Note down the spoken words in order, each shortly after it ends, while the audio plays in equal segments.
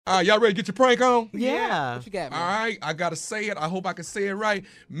Y'all ready to get your prank on? Yeah. What you got, All man? right, I gotta say it. I hope I can say it right.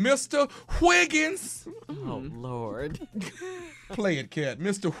 Mr. Wiggins. Oh, Lord. Play it, cat.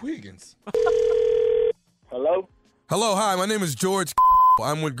 Mr. Wiggins. Hello? Hello, hi. My name is George.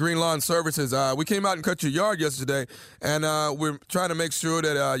 I'm with Green Lawn Services. We came out and cut your yard yesterday, and we're trying to make sure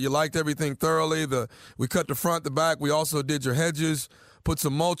that you liked everything thoroughly. We cut the front, the back. We also did your hedges, put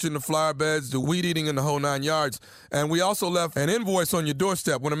some mulch in the flower beds, the weed eating in the whole 9 yards, and we also left an invoice on your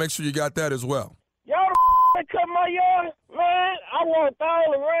doorstep. Want to make sure you got that as well. Y'all that cut my yard? Man, I walked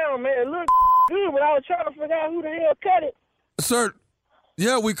all around, man. It looked good, but I was trying to figure out who the hell cut it. Sir,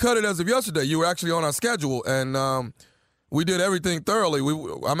 yeah, we cut it as of yesterday. You were actually on our schedule, and we did everything thoroughly.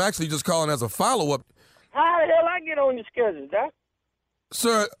 I'm actually just calling as a follow-up. How the hell I get on your schedule, Doc?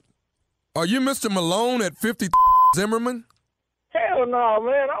 Sir, are you Mr. Malone at 50 Zimmerman? Hell no,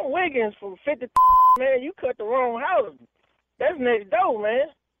 man. I'm Wiggins from 50. Man, you cut the wrong house. That's next door, man.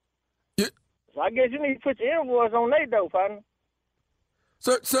 Yeah. So I guess you need to put your invoice on their door, partner.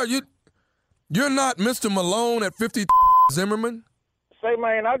 Sir, you're not Mr. Malone at 50 Zimmerman? Say,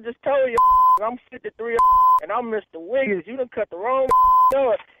 man, I just told you I'm 53 and I'm Mr. Wiggins. You done cut the wrong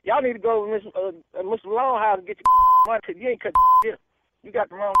yard. Y'all need to go to Mr. Malone house and get your money because you ain't cut here. You got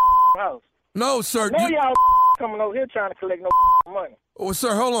the wrong house. No, sir. No, y'all coming over here trying to collect no money. Oh,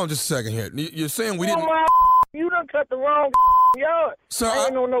 sir, hold on just a second here. You're saying we didn't... You done cut the wrong yard. Sir, I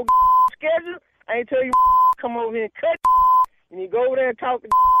ain't on no schedule. I ain't tell you come over here and cut. And you go over there and talk to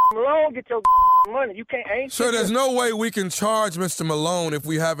Malone, get your money. You can't. Sir, there's no way we can charge Mr. Malone if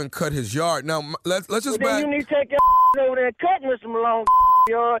we haven't cut his yard. Now, let's just back. Then you need to take your over there and cut Mr. Malone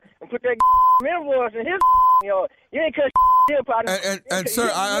yard and put that invoice in his yard. You ain't cut here, partner. And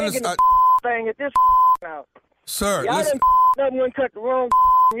sir, I understand. Thing at this now. Sir, y'all listen. Done when cut the wrong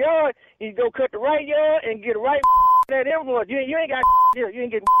yard. You go cut the right yard and get the right that invoice. You ain't got here. You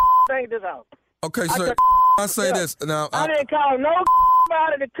ain't getting thing at this house. Okay, sir. I say this now. I didn't call no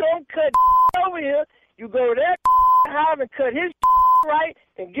body to come cut over here. You go to that house and cut his right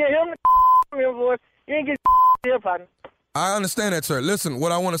and get him the invoice. You ain't get here, partner. I understand that, sir. Listen,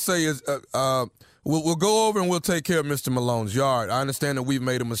 what I want to say is we'll go over and we'll take care of Mr. Malone's yard. I understand that we've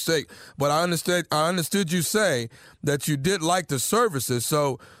made a mistake, but I understood you say that you did like the services,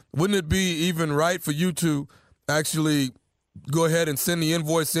 so wouldn't it be even right for you to actually go ahead and send the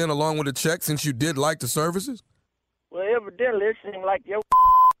invoice in along with a check since you did like the services? Well, evidently it seems like your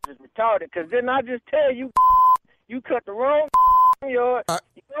is retarded, because didn't I just tell you you cut the wrong yard,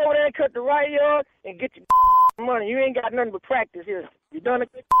 you go over there and cut the right yard and get your money. You ain't got nothing but practice here. You done a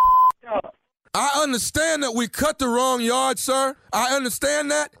good job. I understand that we cut the wrong yard, sir. I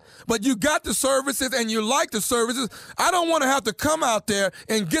understand that. But you got the services and you like the services. I don't want to have to come out there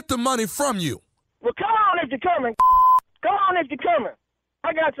and get the money from you. Well, come on if you're coming. Come on if you're coming.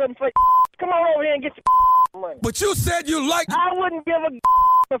 I got something for you. Come on over here and get your money. But you said you liked... I wouldn't give a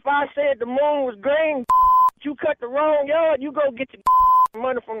if I said the moon was green. You cut the wrong yard, you go get your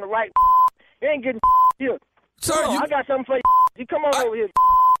money from the right. You ain't getting here. Sir, I got something for you. You come on over here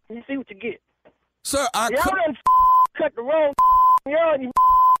and you see what you get. Sir, y'all done cut the wrong yard and you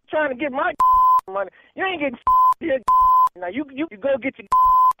trying to get my money. You ain't getting here. Now you go get your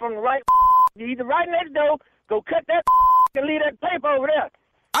from the right. You either right next door, go cut that and leave that paper over there.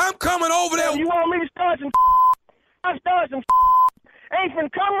 I'm coming over there. You want me to start some I start some ain't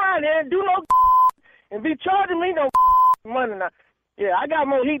finna come around here and do no and be charging me no money now. Yeah, I got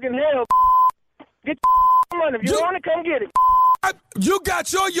more heat than hell. Get money. If you want to, come get it. You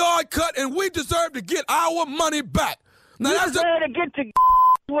got your yard cut, and we deserve to get our money back. Now, you deserve to get your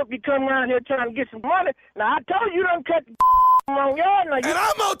whoop. You come around here trying to get some money. Now, I told you don't cut the wrong yard. Now, and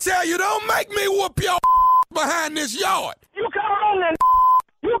I'm going to tell you, don't make me whoop your behind this yard. You come on then.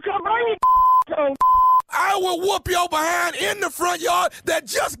 You come bring your on. I will whoop your behind in the front yard that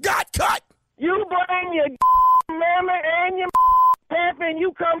just got cut. You bring your mama and your pappy and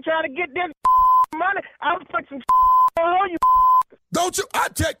you come try to get this money. I'll put some on you. Don't you?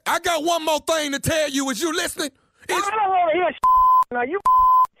 I got one more thing to tell you. Is you listening? I don't want to hear now. You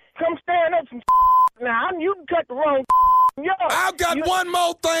come stand up some now. You cut the wrong yard. I've got one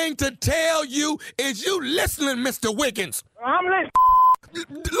more thing to tell you. Is you listening, Mr. Wiggins? I'm listening.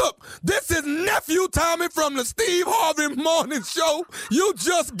 Look, this is Nephew Tommy from the Steve Harvey Morning Show. You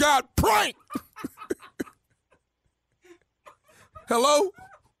just got pranked. Hello?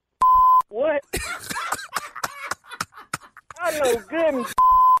 What? I know good and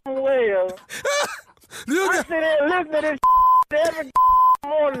well. I sit there and listen to this every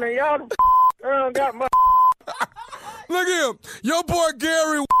morning and y'all got my... Look at him. Your boy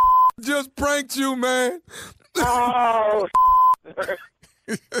Gary just pranked you, man. Oh,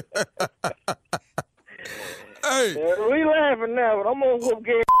 Hey. Yeah, we laughing now, but I'm going to whoop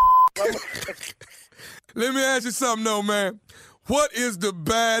Gary. Let me ask you something, though, man. What is the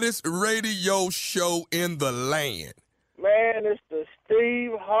baddest radio show in the land? Man, it's the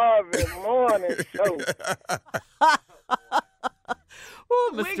Steve Harvey Morning Show.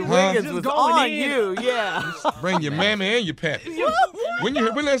 Ooh, Mr. Wiggins was on you, yeah. Bring your mammy and your pappy. When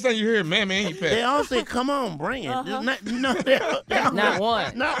last time you heard mammy and your pappy? They all say, come on, bring it. Not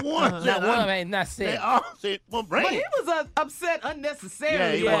one. Not one. Not one, man, not They six. all say, well, bring But it. he was upset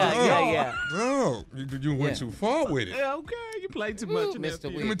unnecessarily. Yeah. Oh, you went too far with it. Yeah, okay, you played too much. Mr.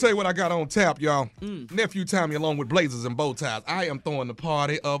 Let me Wiggins. tell you what I got on tap, y'all. Nephew Tommy along with blazers and bow ties. I am throwing the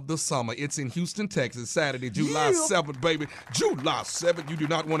party of the summer. It's in Houston, Texas, Saturday, July 7th, baby. July 7th. You do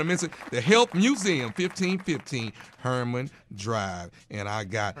not want to miss it. The Health Museum, 1515 Herman Drive. And I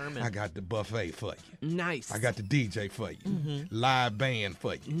got the buffet for you. Nice. I got the DJ for you. Live band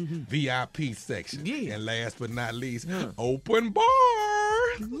for you. VIP section. Yeah. And last but not least, open bar.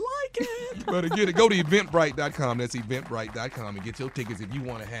 Like it. You better get it. Go to eventbrite.com. That's eventbrite.com and get your tickets if you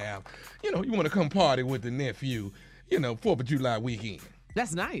want to have, you want to come party with the nephew, 4th of July weekend.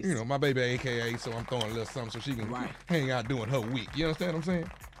 That's nice. My baby AKA, so I'm throwing a little something so she can hang out doing her week. You understand what I'm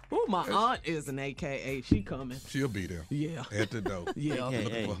saying? Oh, my aunt is an AKA. She coming. She'll be there. Yeah. At the door. Yeah.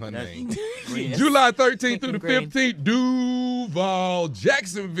 Looking for her that's- name. Yes. July 13th through the Green. 15th, Duval,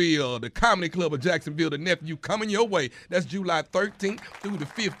 Jacksonville, the Comedy Club of Jacksonville, the nephew coming your way. That's July 13th through the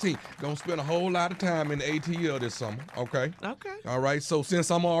 15th. Gonna spend a whole lot of time in the ATL this summer, okay? Okay. All right, so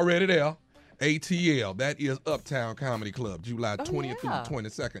since I'm already there, ATL, that is Uptown Comedy Club, July 20th through the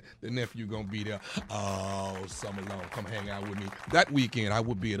 22nd. The nephew gonna be there all summer long. Come hang out with me. That weekend, I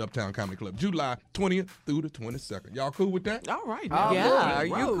will be at Uptown Comedy Club, July 20th through the 22nd. Y'all cool with that? All right. Oh, now. yeah. Road. Are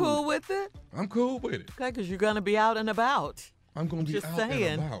you cool with it? I'm cool with it. Okay, because you're going to be out and about. I'm gonna be Just out saying.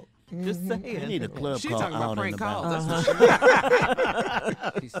 and about. Just You saying. need a club She called talking about Out and prank calls. About. That's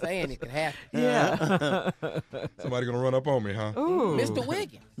what she She's saying it could happen. Yeah. Somebody gonna run up on me, huh? Ooh. Mr.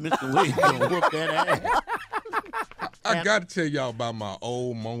 Wiggins. Mr. Williams gonna whoop that ass. I got to tell y'all about my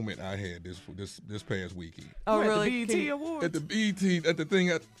old moment I had this past weekend. Oh, At really? the BET Awards. At the BET, at the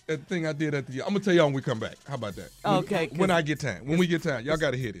thing I did at the. I'm gonna tell y'all when we come back. How about that? Okay, When I get time. When we get time, y'all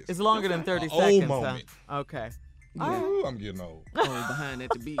gotta hear this. It's longer than 30 Old seconds. moment. Huh? Okay. Ooh, I'm getting old. Going behind at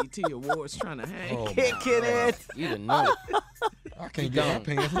the BET Awards trying to hang. Oh, my Kicking God. it. You didn't know. I can't get my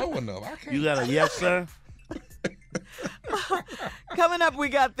pants low enough. I can't. You got a yes, sir? Coming up, we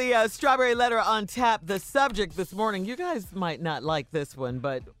got the Strawberry Letter on tap. The subject this morning, you guys might not like this one,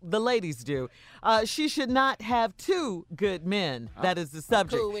 but the ladies do. She should not have two good men. That is the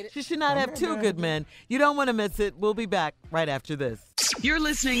subject. cool with it. She should not have two good men. You don't want to miss it. We'll be back right after this. You're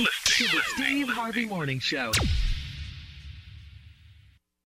listening to the Steve Harvey Morning Show.